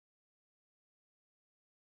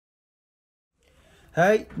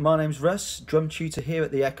Hey, my name's Russ, drum tutor here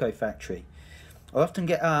at the Echo Factory. I often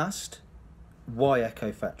get asked, why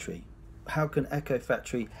Echo Factory? How can Echo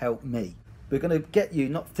Factory help me? We're going to get you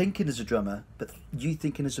not thinking as a drummer, but you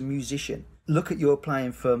thinking as a musician. Look at your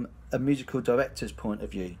playing from a musical director's point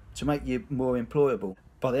of view to make you more employable.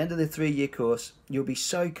 By the end of the 3-year course, you'll be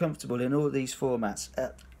so comfortable in all these formats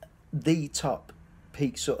at the top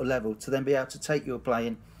peak sort of level to then be able to take your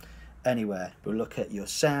playing anywhere. We'll look at your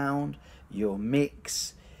sound, your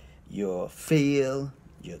mix, your feel,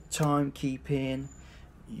 your timekeeping,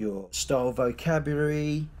 your style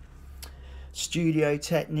vocabulary, studio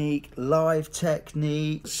technique, live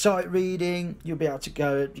technique, sight reading. You'll be able to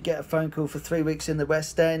go, you get a phone call for 3 weeks in the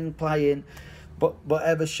West End playing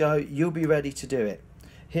whatever show, you'll be ready to do it.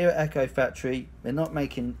 Here at Echo Factory, we're not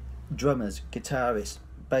making drummers, guitarists,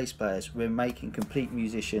 bass players, we're making complete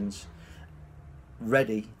musicians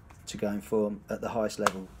ready to go and perform at the highest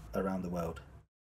level around the world.